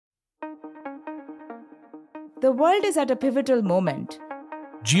The world is at a pivotal moment.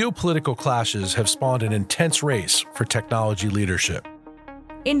 Geopolitical clashes have spawned an intense race for technology leadership.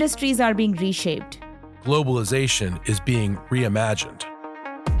 Industries are being reshaped. Globalization is being reimagined.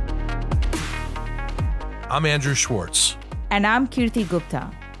 I'm Andrew Schwartz. And I'm Kirti Gupta.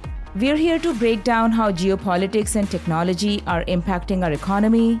 We're here to break down how geopolitics and technology are impacting our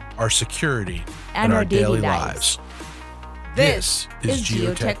economy, our security, and our daily lives. This is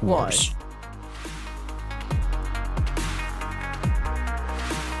GeoTech Wars.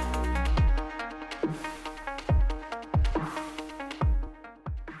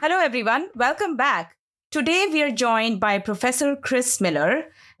 Hello, everyone. Welcome back. Today, we are joined by Professor Chris Miller.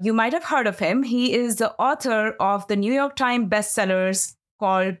 You might have heard of him. He is the author of the New York Times bestsellers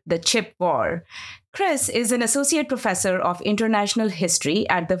called The Chip War. Chris is an associate professor of international history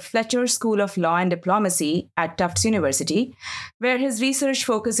at the Fletcher School of Law and Diplomacy at Tufts University, where his research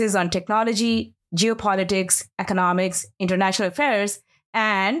focuses on technology, geopolitics, economics, international affairs,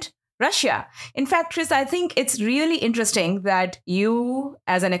 and Russia. In fact, Chris, I think it's really interesting that you,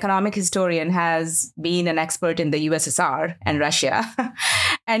 as an economic historian, has been an expert in the USSR and Russia,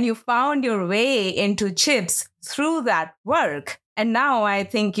 and you found your way into chips through that work. And now I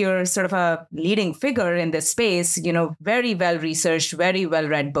think you're sort of a leading figure in this space, very well-researched, very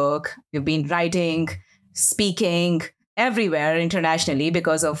well-read book. You've been writing, speaking everywhere internationally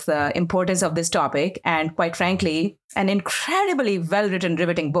because of the importance of this topic. And quite frankly, an incredibly well-written,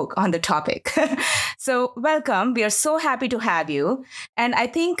 riveting book on the topic. So welcome. We are so happy to have you. And I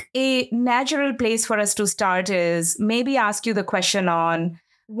think a natural place for us to start is maybe ask you the question on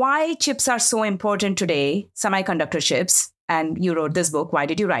why chips are so important today, semiconductor chips. And you wrote this book. Why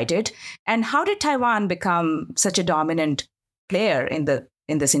did you write it? And how did Taiwan become such a dominant player in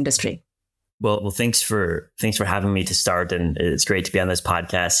this industry? Well, thanks for having me to start, and it's great to be on this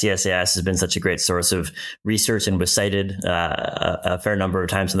podcast. CSIS has been such a great source of research and was cited a fair number of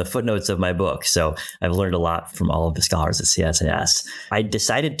times in the footnotes of my book. So I've learned a lot from all of the scholars at CSIS. I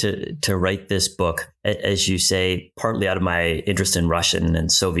decided to write this book, as you say, partly out of my interest in Russian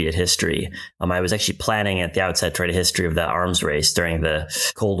and Soviet history. I was actually planning at the outset to write a history of the arms race during the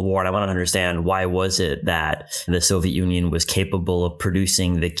Cold War, and I want to understand why was it that the Soviet Union was capable of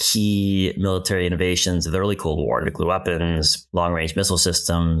producing the key military innovations of the early Cold War, nuclear weapons, long-range missile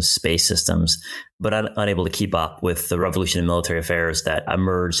systems, space systems, but unable to keep up with the revolution in military affairs that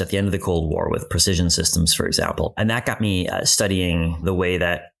emerged at the end of the Cold War with precision systems, for example. And that got me studying the way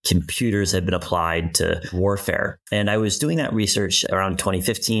that computers had been applied to warfare. And I was doing that research around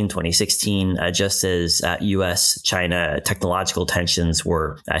 2015, 2016, just as US-China technological tensions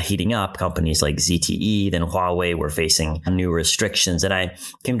were heating up. Companies like ZTE, then Huawei were facing new restrictions. And I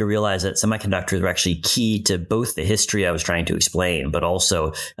came to realize that semiconductors were actually key to both the history I was trying to explain, but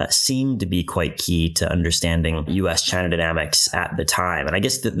also seemed to be quite key to understanding US-China dynamics at the time. And I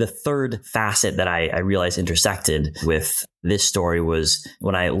guess the third facet that I realized intersected with this story was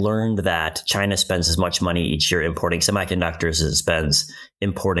when I learned that China spends as much money each year importing semiconductors as it spends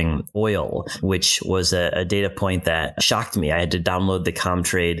importing oil, which was a data point that shocked me. I had to download the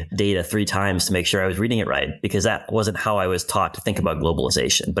Comtrade data 3 times to make sure I was reading it right, because that wasn't how I was taught to think about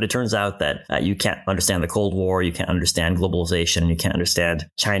globalization. But it turns out that you can't understand the Cold War, you can't understand globalization, you can't understand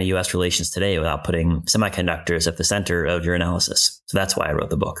China-US relations today without putting semiconductors at the center of your analysis. So that's why I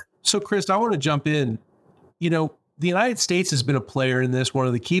wrote the book. So, Chris, I want to jump in. The United States has been a player in this, one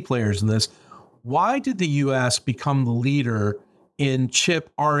of the key players in this. Why did the U.S. become the leader in chip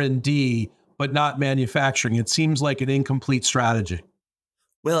R&D, but not manufacturing? It seems like an incomplete strategy.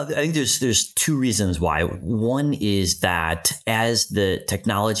 Well, I think there's 2 reasons why. One is that as the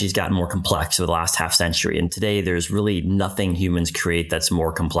technology has gotten more complex over the last half century, and today there's really nothing humans create that's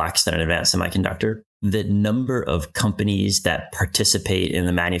more complex than an advanced semiconductor, the number of companies that participate in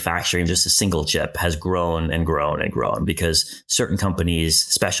the manufacturing of just a single chip has grown and grown and grown, because certain companies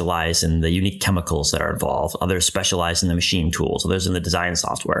specialize in the unique chemicals that are involved. Others specialize in the machine tools. Others in the design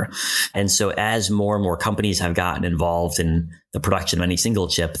software. And so as more and more companies have gotten involved in the production of any single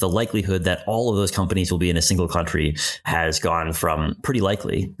chip, the likelihood that all of those companies will be in a single country has gone from pretty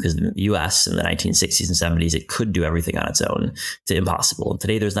likely, because in the US in the 1960s and 70s, it could do everything on its own, to impossible.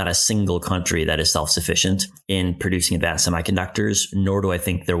 Today, there's not a single country that is self-sufficient in producing advanced semiconductors, nor do I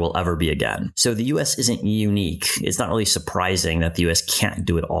think there will ever be again. So the US isn't unique. It's not really surprising that the US can't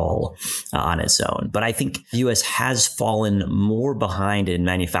do it all on its own. But I think the US has fallen more behind in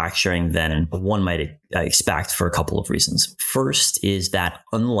manufacturing than one might I expect for a couple of reasons. First is that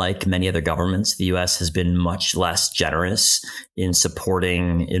unlike many other governments, the US has been much less generous in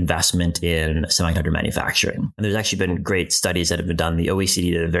supporting investment in semiconductor manufacturing. And there's actually been great studies that have been done. The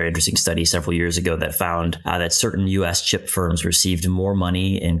OECD did a very interesting study several years ago that found that certain US chip firms received more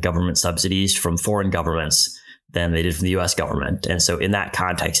money in government subsidies from foreign governments than they did from the US government. And so in that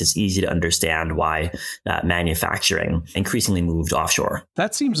context, it's easy to understand why manufacturing increasingly moved offshore.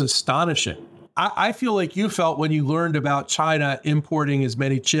 That seems astonishing. I feel like you felt when you learned about China importing as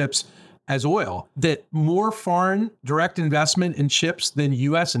many chips as oil, that more foreign direct investment in chips than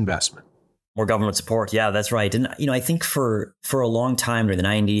US investment. More government support. Yeah, that's right. And, I think for a long time during the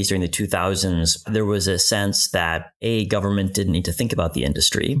 90s, during the 2000s, there was a sense that government didn't need to think about the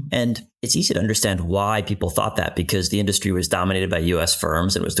industry. And it's easy to understand why people thought that, because the industry was dominated by US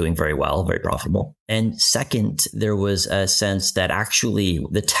firms and was doing very well, very profitable. And second, there was a sense that actually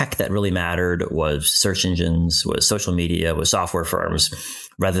the tech that really mattered was search engines, was social media, was software firms,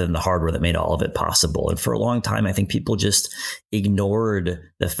 rather than the hardware that made all of it possible. And for a long time, I think people just ignored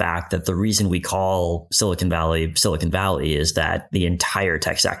the fact that the reason we call Silicon Valley is that the entire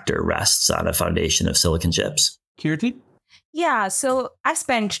tech sector rests on a foundation of silicon chips. Kirti? Yeah, so I've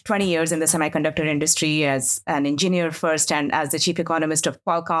spent 20 years in the semiconductor industry as an engineer first and as the chief economist of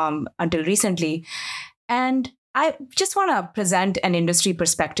Qualcomm until recently. And I just want to present an industry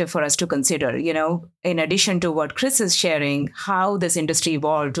perspective for us to consider, in addition to what Chris is sharing, how this industry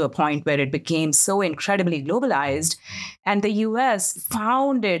evolved to a point where it became so incredibly globalized. And the US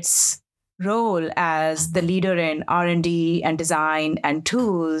found its role as the leader in R&D and design and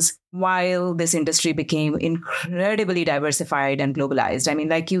tools, while this industry became incredibly diversified and globalized. I mean,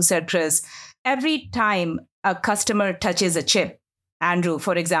 like you said, Chris, every time a customer touches a chip, Andrew,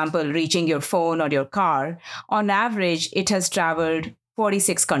 for example, reaching your phone or your car, on average, it has traveled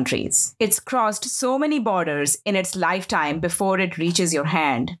 46 countries. It's crossed so many borders in its lifetime before it reaches your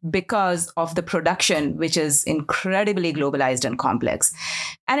hand because of the production, which is incredibly globalized and complex.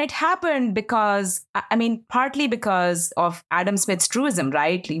 And it happened because, partly because of Adam Smith's truism,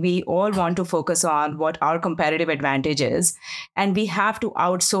 right? We all want to focus on what our competitive advantage is, and we have to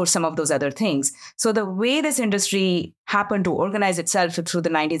outsource some of those other things. So the way this industry happened to organize itself through the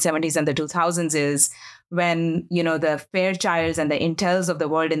 1970s and the 2000s is when, the Fairchilds and the Intels of the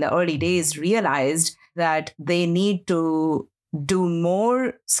world in the early days realized that they need to do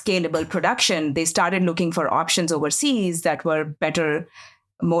more scalable production. They started looking for options overseas that were better,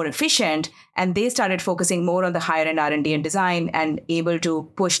 more efficient, and they started focusing more on the higher end R&D and design and able to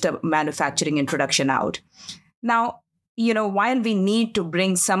push the manufacturing and production out. Now, while we need to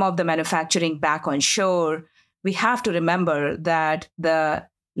bring some of the manufacturing back on shore, we have to remember that the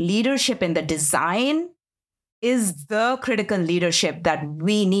leadership in the design is the critical leadership that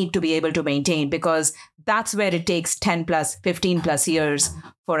we need to be able to maintain, because that's where it takes 10 plus, 15 plus years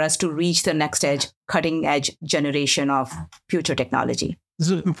for us to reach the next cutting edge generation of future technology.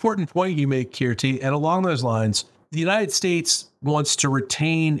 This is an important point you make, Kirti. And along those lines, the United States wants to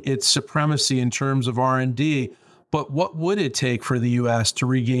retain its supremacy in terms of R&D, but what would it take for the U.S. to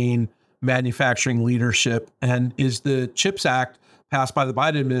regain manufacturing leadership? And is the CHIPS Act passed by the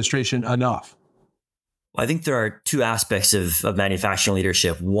Biden administration enough? I think there are two aspects of manufacturing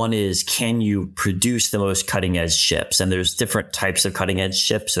leadership. One is, can you produce the most cutting edge chips? And there's different types of cutting edge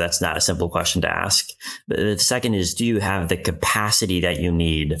chips, so that's not a simple question to ask. But the second is, do you have the capacity that you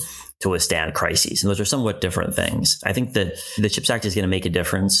need to withstand crises? And those are somewhat different things. I think that the CHIPS Act is going to make a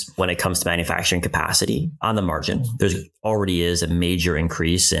difference when it comes to manufacturing capacity on the margin. There already is a major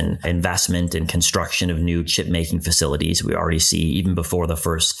increase in investment and construction of new chip making facilities. We already see even before the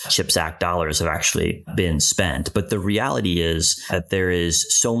first CHIPS Act dollars have actually been spent. But the reality is that there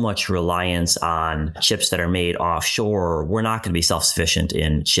is so much reliance on chips that are made offshore. We're not going to be self-sufficient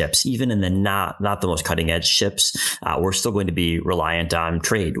in chips, even in the not the most cutting edge chips. We're still going to be reliant on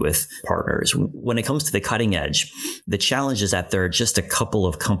trade with partners. When it comes to the cutting edge, the challenge is that there are just a couple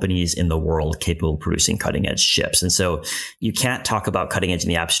of companies in the world capable of producing cutting edge chips. And so you can't talk about cutting edge in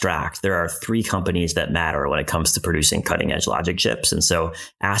the abstract. There are 3 companies that matter when it comes to producing cutting edge logic chips. And so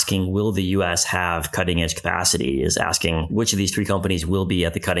asking, will the US have cutting edge capacity, is asking which of these 3 companies will be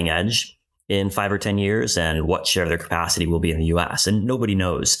at the cutting edge in 5 or 10 years and what share of their capacity will be in the US. And nobody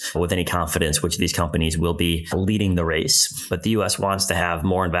knows with any confidence which of these companies will be leading the race. But the US wants to have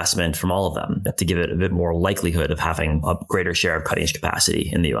more investment from all of them to give it a bit more likelihood of having a greater share of cutting edge capacity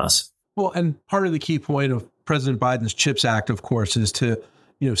in the US. Well, and part of the key point of President Biden's CHIPS Act, of course, is to,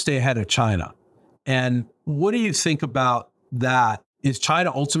 stay ahead of China. And what do you think about that? Is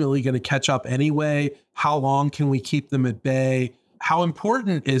China ultimately going to catch up anyway? How long can we keep them at bay? How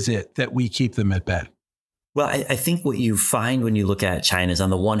important is it that we keep them at bay? Well, I think what you find when you look at China is, on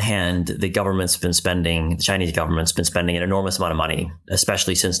the one hand, the Chinese government's been spending an enormous amount of money,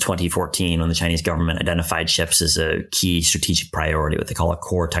 especially since 2014, when the Chinese government identified chips as a key strategic priority, what they call a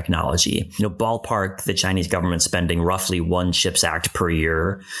core technology. Ballpark, the Chinese government spending roughly one CHIPS Act per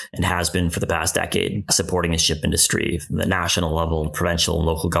year, and has been for the past decade, supporting its chip industry from the national level, provincial and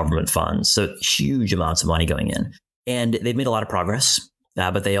local government funds. So huge amounts of money going in. And they've made a lot of progress.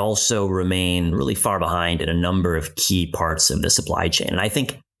 But they also remain really far behind in a number of key parts of the supply chain. And I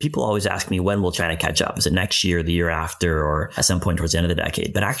think people always ask me, when will China catch up? Is it next year, the year after, or at some point towards the end of the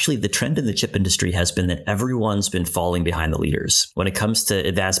decade? But actually, the trend in the chip industry has been that everyone's been falling behind the leaders. When it comes to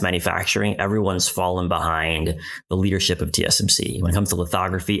advanced manufacturing, everyone's fallen behind the leadership of TSMC. When it comes to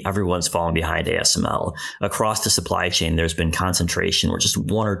lithography, everyone's fallen behind ASML. Across the supply chain, there's been concentration where just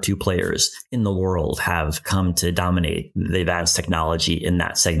one or two players in the world have come to dominate the advanced technology in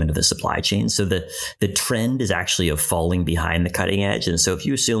that segment of the supply chain. So the trend is actually of falling behind the cutting edge. And so if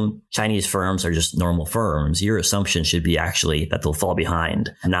you assume Chinese firms are just normal firms, your assumption should be actually that they'll fall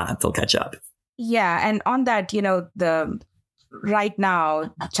behind, not that they'll catch up. Yeah. And on that, right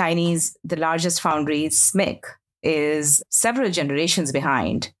now, the largest foundry, SMIC, is several generations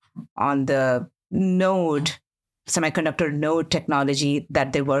behind on the semiconductor node technology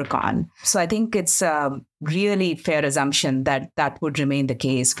that they work on. So I think it's a really fair assumption that would remain the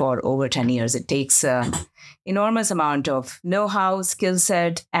case for over 10 years. It takes enormous amount of know-how, skill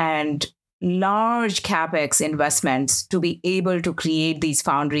set, and large capex investments to be able to create these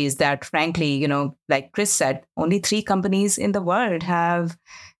foundries that, frankly, like Chris said, only 3 companies in the world have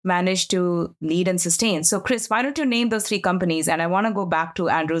managed to lead and sustain. So Chris, why don't you name those 3 companies? And I want to go back to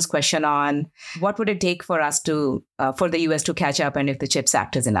Andrew's question on what would it take for us for the US to catch up, and if the CHIPS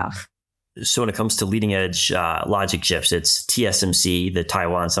Act is enough? So when it comes to leading edge logic chips, it's TSMC, the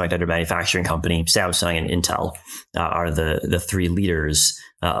Taiwan semiconductor manufacturing company, Samsung, and Intel are the 3 leaders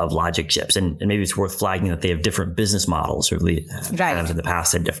of logic chips. And maybe it's worth flagging that they have different business models, or have in the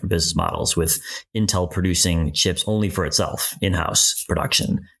past had different business models, with Intel producing chips only for itself, in-house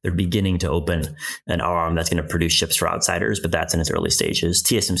production. They're beginning to open an arm that's going to produce chips for outsiders, but that's in its early stages.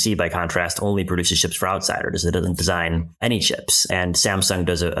 TSMC, by contrast, only produces chips for outsiders. It doesn't design any chips. And Samsung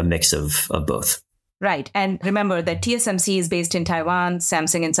does a mix of both. Right. And remember that TSMC is based in Taiwan,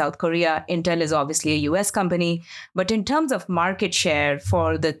 Samsung in South Korea. Intel is obviously a US company. But in terms of market share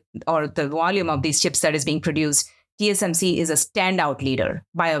for the volume of these chips that is being produced, TSMC is a standout leader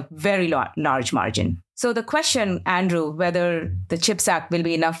by a very large margin. So the question, Andrew, whether the CHIPS Act will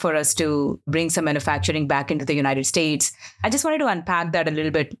be enough for us to bring some manufacturing back into the United States, I just wanted to unpack that a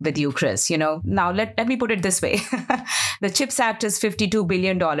little bit with you, Chris. Now let me put it this way. The CHIPS Act is $52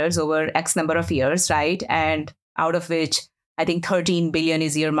 billion over X number of years, right? And out of which, I think 13 billion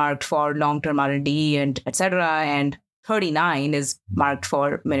is earmarked for long-term R&D and et cetera, and 39 is marked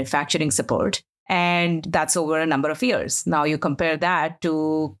for manufacturing support. And that's over a number of years. Now you compare that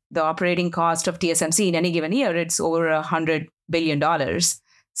to the operating cost of TSMC in any given year, it's over $100 billion.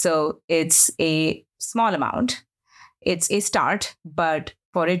 So it's a small amount. It's a start, but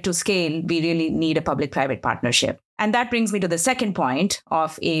for it to scale, we really need a public-private partnership. And that brings me to the second point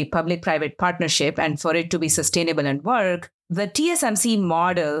of a public-private partnership. And for it to be sustainable and work, the TSMC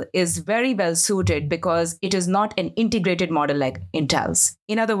model is very well suited because it is not an integrated model like Intel's.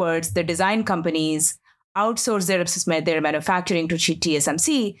 In other words, the design companies outsource their manufacturing to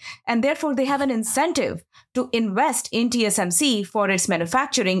TSMC, and therefore they have an incentive to invest in TSMC for its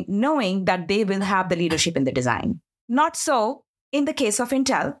manufacturing, knowing that they will have the leadership in the design. Not so in the case of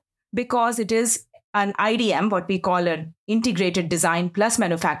Intel, because it is an IDM, what we call an integrated design plus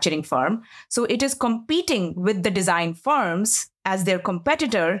manufacturing firm. So it is competing with the design firms as their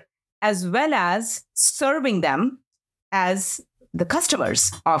competitor, as well as serving them as the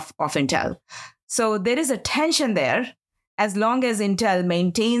customers of Intel. So there is a tension there as long as Intel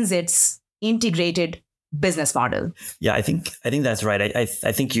maintains its integrated business model. Yeah, I think that's right. I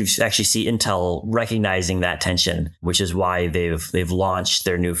think you actually see Intel recognizing that tension, which is why they've launched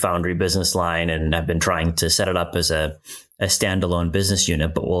their new foundry business line and have been trying to set it up as a standalone business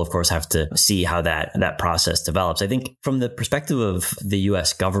unit. But we'll of course have to see how that process develops. I think from the perspective of the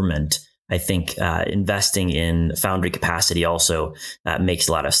U.S. government, I think investing in foundry capacity also makes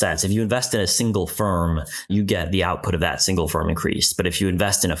a lot of sense. If you invest in a single firm, you get the output of that single firm increased. But if you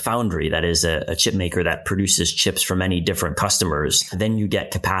invest in a foundry, that is a chip maker that produces chips for many different customers, then you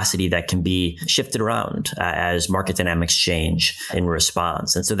get capacity that can be shifted around as market dynamics change in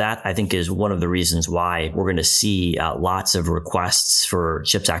response. And so that, I think, is one of the reasons why we're going to see lots of requests for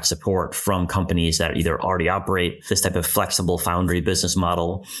CHIPS Act support from companies that either already operate this type of flexible foundry business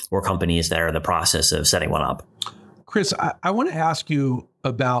model, or companies companies that are in the process of setting one up. Chris, I want to ask you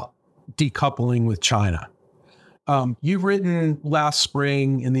about decoupling with China. You've written last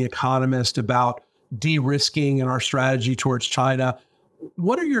spring in The Economist about de-risking and our strategy towards China.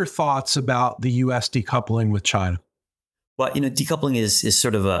 What are your thoughts about the U.S. decoupling with China? Well, decoupling is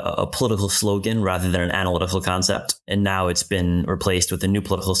sort of a political slogan rather than an analytical concept. And now it's been replaced with a new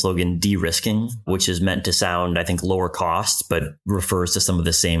political slogan, de-risking, which is meant to sound, I think, lower cost, but refers to some of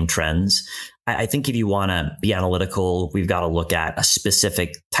the same trends. I think if you want to be analytical, we've got to look at a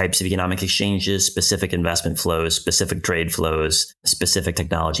specific types of economic exchanges, specific investment flows, specific trade flows, specific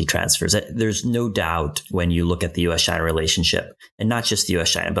technology transfers. There's no doubt when you look at the U.S.-China relationship, and not just the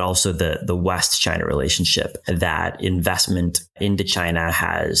U.S.-China, but also the West-China relationship, that investment into China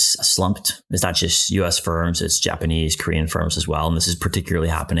has slumped. It's not just U.S. firms, it's Japanese, Korean firms as well. And this is particularly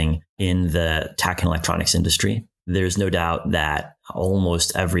happening in the tech and electronics industry. There's no doubt that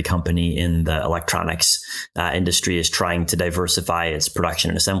almost every company in the electronics industry is trying to diversify its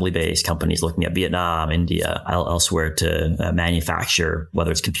production and assembly base. Companies looking at Vietnam, India, elsewhere to manufacture, whether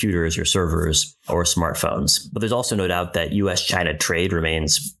it's computers or servers or smartphones. But there's also no doubt that U.S.-China trade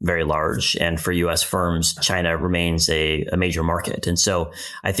remains very large. And for U.S. firms, China remains a major market. And so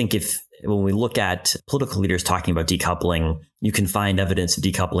I think when we look at political leaders talking about decoupling, you can find evidence of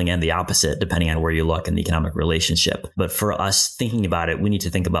decoupling and the opposite, depending on where you look in the economic relationship. But for us thinking about it, we need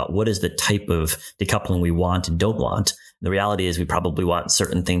to think about what is the type of decoupling we want and don't want. The reality is we probably want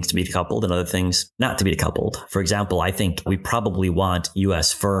certain things to be decoupled and other things not to be decoupled. For example, I think we probably want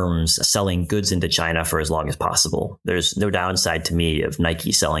U.S. firms selling goods into China for as long as possible. There's no downside to me of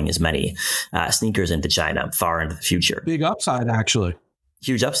Nike selling as many sneakers into China far into the future. Big upside, actually.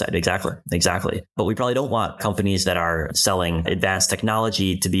 Huge upside. Exactly. But we probably don't want companies that are selling advanced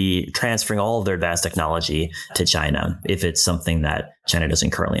technology to be transferring all of their advanced technology to China if it's something that China doesn't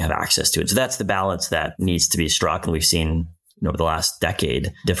currently have access to. So that's the balance that needs to be struck. And we've seen over the last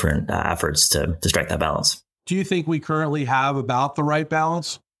decade different efforts to strike that balance. Do you think we currently have about the right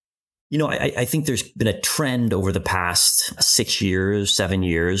balance? I think there's been a trend over the past 6 years, 7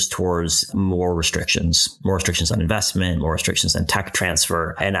 years towards more restrictions on investment, more restrictions on tech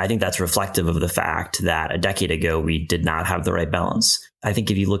transfer. And I think that's reflective of the fact that a decade ago, we did not have the right balance. I think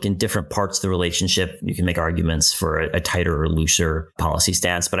if you look in different parts of the relationship, you can make arguments for a tighter or looser policy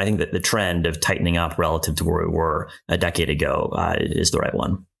stance. But I think that the trend of tightening up relative to where we were a decade ago is the right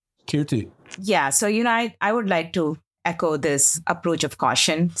one. Kirti. Yeah. So, I would like to echo this approach of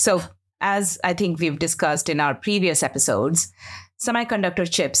caution. So, as I think we've discussed in our previous episodes, semiconductor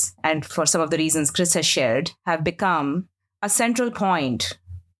chips, and for some of the reasons Chris has shared, have become a central point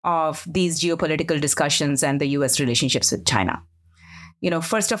of these geopolitical discussions and the U.S. relationships with China.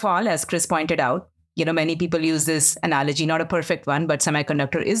 First of all, as Chris pointed out, many people use this analogy, not a perfect one, but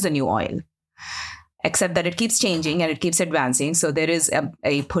semiconductor is the new oil, except that it keeps changing and it keeps advancing. So there is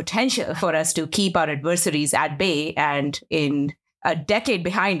a potential for us to keep our adversaries at bay and in a decade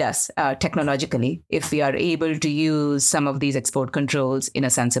behind us technologically, if we are able to use some of these export controls in a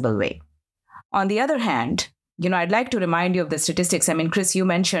sensible way. On the other hand, I'd like to remind you of the statistics. I mean, Chris, you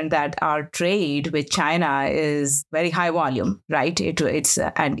mentioned that our trade with China is very high volume, right? It's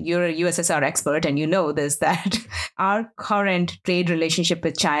and you're a USSR expert, and you know this, that our current trade relationship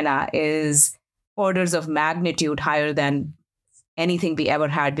with China is orders of magnitude higher than anything we ever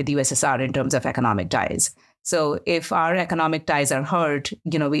had with USSR in terms of economic ties. So if our economic ties are hurt,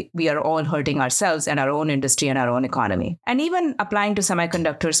 we are all hurting ourselves and our own industry and our own economy. And even applying to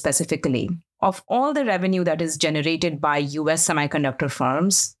semiconductors specifically, of all the revenue that is generated by US semiconductor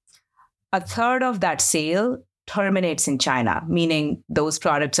firms, a third of that sale terminates in China, meaning those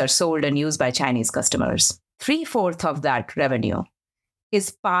products are sold and used by Chinese customers. 3/4 of that revenue is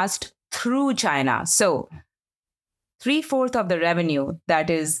passed through China. So 3/4 of the revenue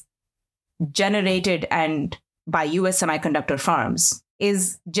that is generated and by US semiconductor firms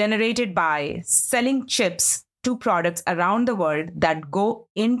is generated by selling chips to products around the world that go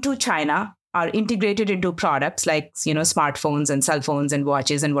into China, are integrated into products like, smartphones and cell phones and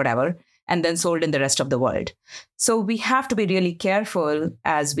watches and whatever, and then sold in the rest of the world. So we have to be really careful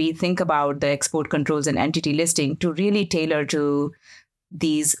as we think about the export controls and entity listing to really tailor to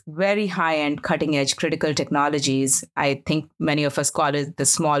these very high-end, cutting-edge critical technologies. I think many of us call it the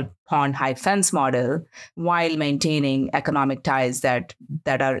small pond, high fence model, while maintaining economic ties that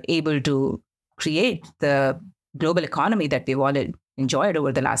are able to create the global economy that we've all enjoyed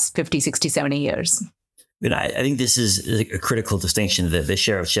over the last 50, 60, 70 years. I think this is a critical distinction, the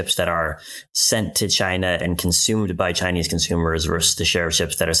share of chips that are sent to China and consumed by Chinese consumers versus the share of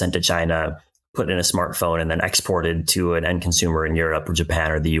chips that are sent to China put in a smartphone and then exported to an end consumer in Europe or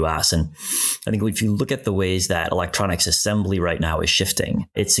Japan or the US. And I think if you look at the ways that electronics assembly right now is shifting,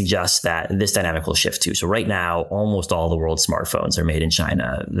 it suggests that this dynamic will shift too. So right now, almost all the world's smartphones are made in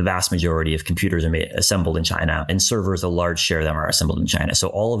China. The vast majority of computers are assembled in China, and servers, a large share of them are assembled in China. So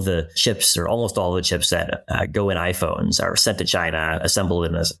all of the chips, or almost all of the chips that go in iPhones, are sent to China,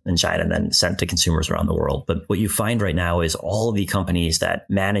 assembled in China, and then sent to consumers around the world. But what you find right now is all of the companies that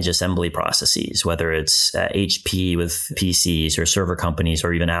manage assembly processes, whether it's HP with PCs or server companies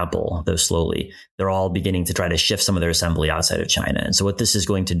or even Apple, though slowly, they're all beginning to try to shift some of their assembly outside of China. And so what this is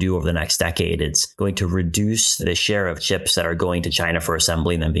going to do over the next decade, it's going to reduce the share of chips that are going to China for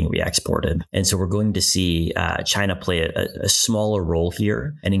assembly and then being re-exported. And so we're going to see China play a smaller role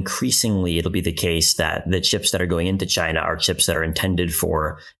here. And increasingly, it'll be the case that the chips that are going into China are chips that are intended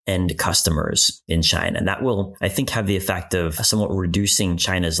for end customers in China. And that will, I think, have the effect of somewhat reducing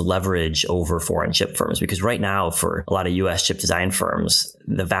China's leverage over foreign chip firms. Because right now, for a lot of US chip design firms,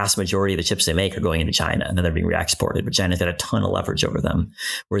 the vast majority of the chips they make are going into China and then they're being re-exported. But China's got a ton of leverage over them.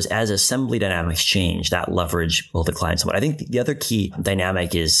 Whereas as assembly dynamics change, that leverage will decline somewhat. I think the other key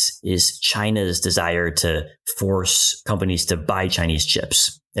dynamic is China's desire to force companies to buy Chinese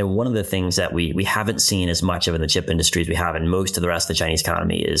chips. And one of the things that we haven't seen as much of in the chip industry as we have in most of the rest of the Chinese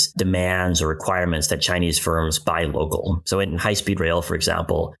economy is demands or requirements that Chinese firms buy local. So in high-speed rail, for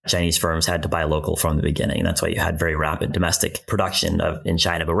example, Chinese firms had to buy local from the beginning. That's why you had very rapid domestic production in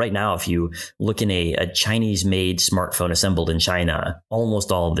China. But right now, if you look in a Chinese-made smartphone assembled in China,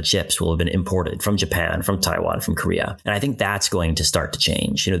 almost all of the chips will have been imported from Japan, from Taiwan, from Korea. And I think that's going to start to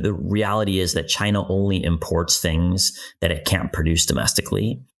change. The reality is that China only imports things that it can't produce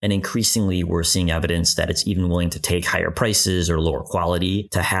domestically. And increasingly, we're seeing evidence that it's even willing to take higher prices or lower quality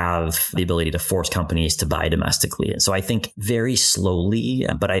to have the ability to force companies to buy domestically. And so I think very slowly,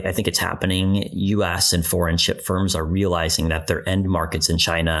 but I think it's happening, US and foreign chip firms are realizing that their end markets in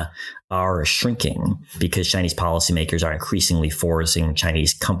China are shrinking because Chinese policymakers are increasingly forcing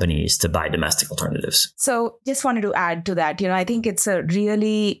Chinese companies to buy domestic alternatives. So just wanted to add to that, I think it's a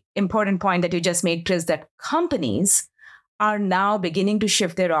really important point that you just made, Chris, that companies are now beginning to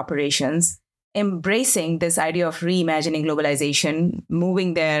shift their operations, embracing this idea of reimagining globalization,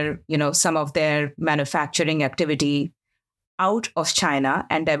 moving their, some of their manufacturing activity out of China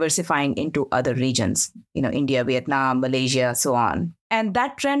and diversifying into other regions, India, Vietnam, Malaysia, so on. And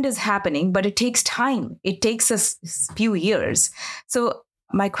that trend is happening, but it takes time. It takes us a few years. So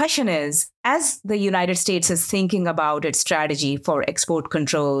my question is, as the United States is thinking about its strategy for export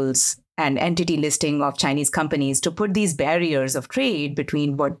controls and entity listing of Chinese companies to put these barriers of trade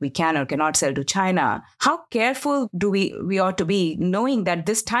between what we can or cannot sell to China, how careful do we ought to be, knowing that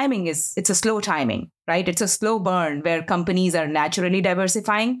this timing it's a slow timing, right? It's a slow burn where companies are naturally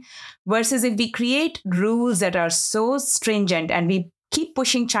diversifying, versus if we create rules that are so stringent and we keep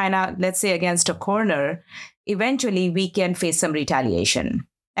pushing China, let's say, against a corner, eventually we can face some retaliation.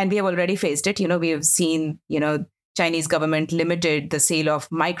 And we have already faced it. We have seen, Chinese government limited the sale of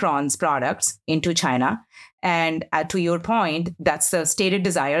Micron's products into China. And to your point, that's a stated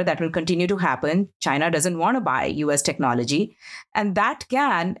desire that will continue to happen. China doesn't want to buy US technology, and that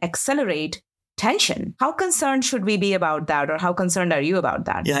can accelerate tension. How concerned should we be about that, or how concerned are you about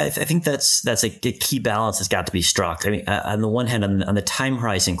that? Yeah, I think that's a key balance that's got to be struck. I mean, on the one hand, on the time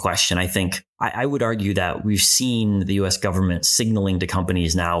horizon question, I think I would argue that we've seen the US government signaling to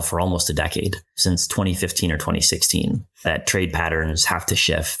companies now for almost a decade, since 2015 or 2016, that trade patterns have to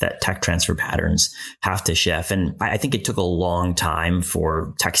shift, that tech transfer patterns have to shift. And I think it took a long time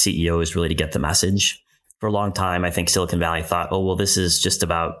for tech CEOs really to get the message. For a long time, I think Silicon Valley thought, oh, well, this is just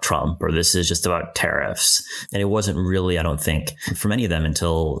about Trump, or this is just about tariffs. And it wasn't really, I don't think, for many of them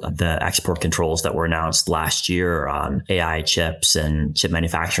until the export controls that were announced last year on AI chips and chip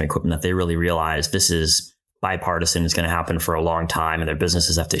manufacturing equipment that they really realized this is bipartisan, is going to happen for a long time, and their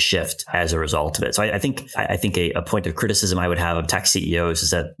businesses have to shift as a result of it. So I think a point of criticism I would have of tech CEOs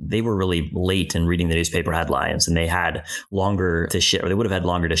is that they were really late in reading the newspaper headlines, and they had longer to shift, or they would have had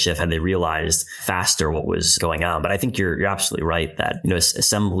longer to shift had they realized faster what was going on. But I think you're absolutely right that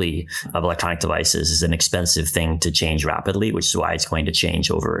assembly of electronic devices is an expensive thing to change rapidly, which is why it's going to change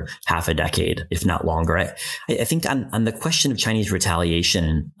over half a decade, if not longer. I think on the question of Chinese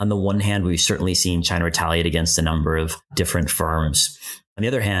retaliation, on the one hand, we've certainly seen China retaliate against a number of different firms. On the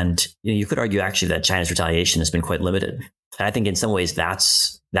other hand, you could argue actually that China's retaliation has been quite limited. And I think in some ways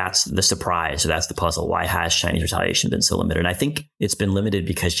that's the surprise, or that's the puzzle. Why has Chinese retaliation been so limited? And I think it's been limited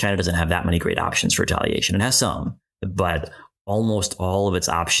because China doesn't have that many great options for retaliation. It has some, but almost all of its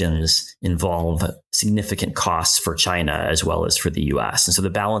options involve significant costs for China as well as for the US. And so the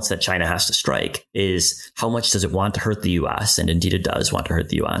balance that China has to strike is how much does it want to hurt the US? And indeed it does want to hurt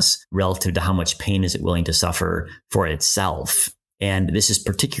the US relative to how much pain is it willing to suffer for itself. And this is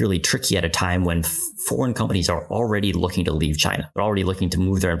particularly tricky at a time when foreign companies are already looking to leave China. They're already looking to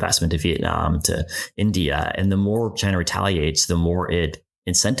move their investment to Vietnam, to India. And the more China retaliates, the more it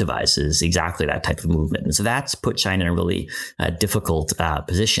incentivizes exactly that type of movement. And so that's put China in a really difficult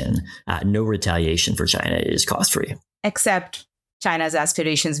position. No retaliation for China is cost-free. Except China's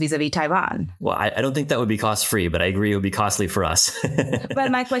aspirations vis-a-vis Taiwan. Well, I don't think that would be cost-free, but I agree it would be costly for us. Well,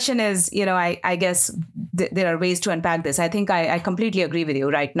 my question is, I guess there are ways to unpack this. I think I completely agree with you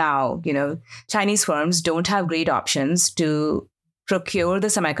right now. Chinese firms don't have great options to procure the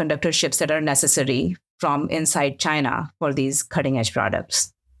semiconductor chips that are necessary from inside China for these cutting edge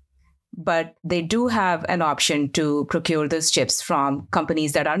products. But they do have an option to procure those chips from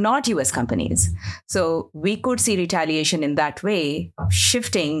companies that are not US companies. So we could see retaliation in that way,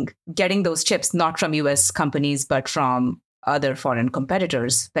 getting those chips not from US companies, but from other foreign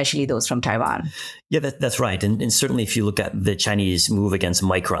competitors, especially those from Taiwan. Yeah, that's right. And certainly if you look at the Chinese move against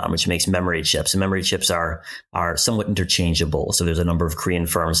Micron, which makes memory chips, and memory chips are somewhat interchangeable. So there's a number of Korean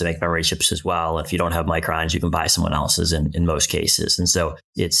firms that make memory chips as well. If you don't have Microns, you can buy someone else's in most cases. And so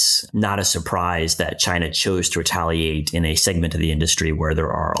it's not a surprise that China chose to retaliate in a segment of the industry where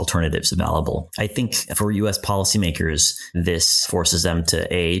there are alternatives available. I think for US policymakers, this forces them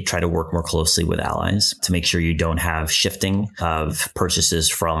to try to work more closely with allies to make sure you don't have shifting of purchases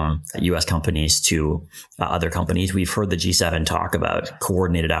from US companies to other companies. We've heard the G7 talk about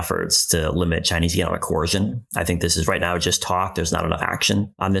coordinated efforts to limit Chinese economic coercion. I think this is right now just talk. There's not enough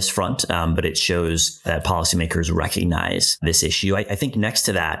action on this front, but it shows that policymakers recognize this issue. I think next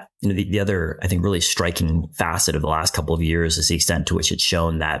to that, the other, I think, really striking facet of the last couple of years is the extent to which it's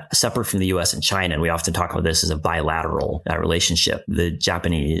shown that separate from the US and China, and we often talk about this as a bilateral relationship, the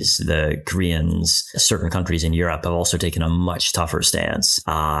Japanese, the Koreans, certain countries in Europe have also taken a much tougher stance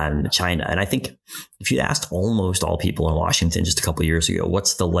on China. And I think if you'd asked almost all people in Washington just a couple of years ago,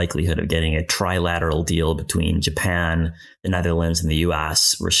 what's the likelihood of getting a trilateral deal between Japan, the Netherlands, and the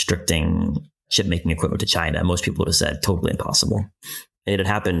US restricting chip making equipment to China, most people would have said totally impossible. It had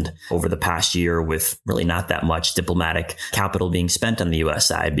happened over the past year with really not that much diplomatic capital being spent on the US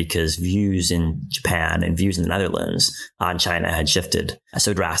side because views in Japan and views in the Netherlands on China had shifted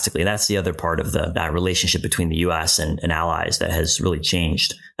so drastically. And that's the other part of the relationship between the US and allies that has really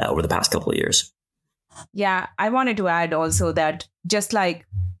changed over the past couple of years. Yeah, I wanted to add also that just like,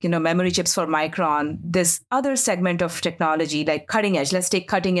 memory chips for Micron, this other segment of technology like cutting edge, let's take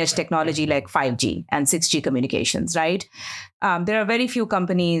cutting edge technology like 5G and 6G communications, right? There are very few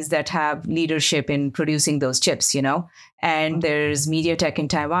companies that have leadership in producing those chips, and there's MediaTek in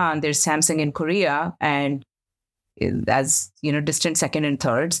Taiwan, there's Samsung in Korea, and as, distant second and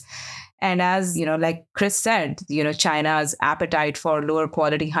thirds. And as, like Chris said, China's appetite for lower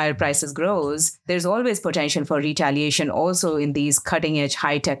quality, higher prices grows. There's always potential for retaliation also in these cutting edge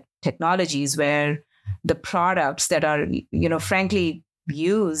high tech technologies where the products that are, frankly,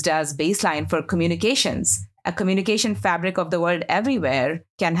 used as baseline for communications, a communication fabric of the world everywhere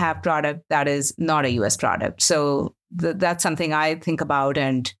can have product that is not a US product. So that's something I think about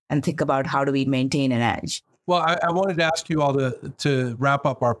and think about how do we maintain an edge. Well, I wanted to ask you all to wrap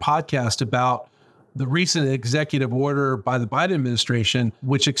up our podcast about the recent executive order by the Biden administration,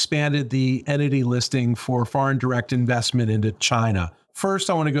 which expanded the entity listing for foreign direct investment into China. First,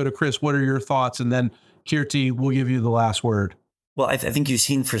 I want to go to Chris. What are your thoughts? And then Kirti, we'll give you the last word. Well, I think you've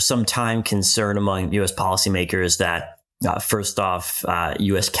seen for some time concern among U.S. policymakers that first off,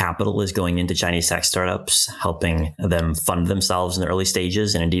 U.S. capital is going into Chinese tech startups, helping them fund themselves in the early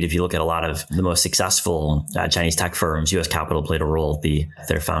stages. And indeed, if you look at a lot of the most successful Chinese tech firms, U.S. capital played a role at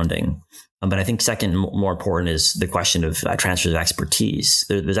their founding. But I think second, more important, is the question of transfers of expertise.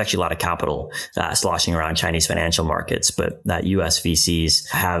 There's actually a lot of capital sloshing around Chinese financial markets, but U.S. VCs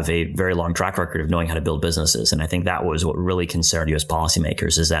have a very long track record of knowing how to build businesses. And I think that was what really concerned U.S.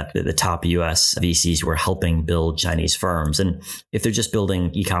 policymakers, is that the top U.S. VCs were helping build Chinese firms. And if they're just building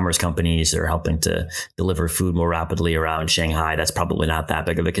e-commerce companies or helping to deliver food more rapidly around Shanghai, that's probably not that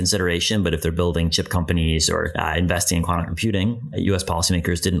big of a consideration. But if they're building chip companies or investing in quantum computing, U.S.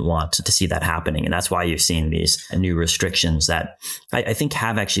 policymakers didn't want to see that happening. And that's why you've seen these new restrictions that I think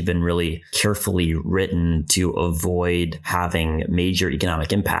have actually been really carefully written to avoid having major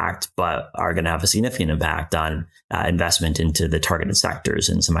economic impact, but are going to have a significant impact on investment into the targeted sectors.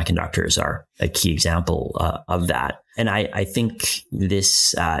 And semiconductors are a key example of that. And I think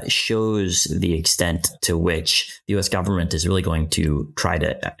this shows the extent to which the U.S. government is really going to try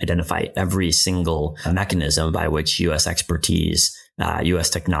to identify every single mechanism by which U.S. expertise, U.S.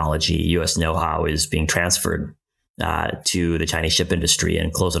 technology, U.S. know-how is being transferred to the Chinese chip industry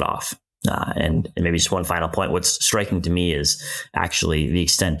and close it off. And maybe just one final point. What's striking to me is actually the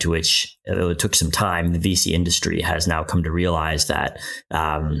extent to which it took some time. The VC industry has now come to realize that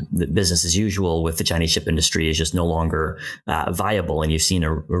the business as usual with the Chinese chip industry is just no longer viable. And you've seen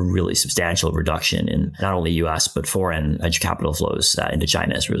a really substantial reduction in not only U.S., but foreign venture capital flows into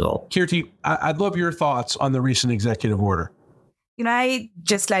China as a result. Kirti, I'd love your thoughts on the recent executive order. I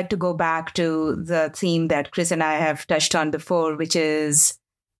just like to go back to the theme that Chris and I have touched on before, which is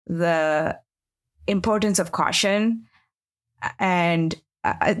the importance of caution. And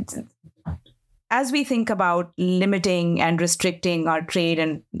as we think about limiting and restricting our trade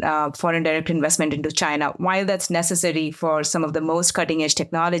and foreign direct investment into China, while that's necessary for some of the most cutting edge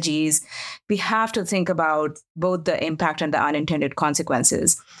technologies, we have to think about both the impact and the unintended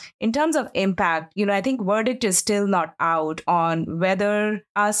consequences. In terms of impact, I think verdict is still not out on whether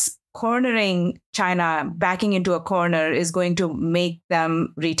us cornering China, backing into a corner, is going to make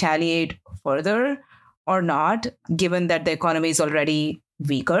them retaliate further or not, given that the economy is already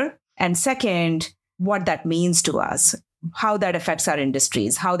weaker. And second, what that means to us, how that affects our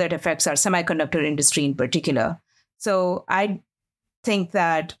industries, how that affects our semiconductor industry in particular. So I think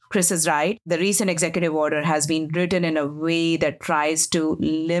that Chris is right. The recent executive order has been written in a way that tries to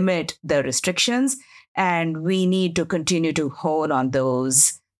limit the restrictions, and we need to continue to hold on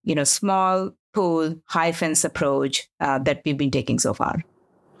those small pool, high fence approach that we've been taking so far.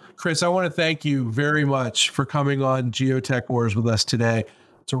 Chris, I want to thank you very much for coming on GeoTech Wars with us today.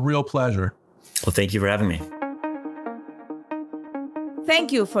 It's a real pleasure. Well, thank you for having me.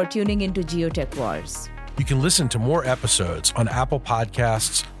 Thank you for tuning into GeoTech Wars. You can listen to more episodes on Apple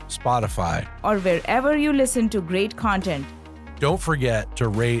Podcasts, Spotify, or wherever you listen to great content. Don't forget to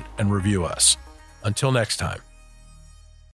rate and review us. Until next time.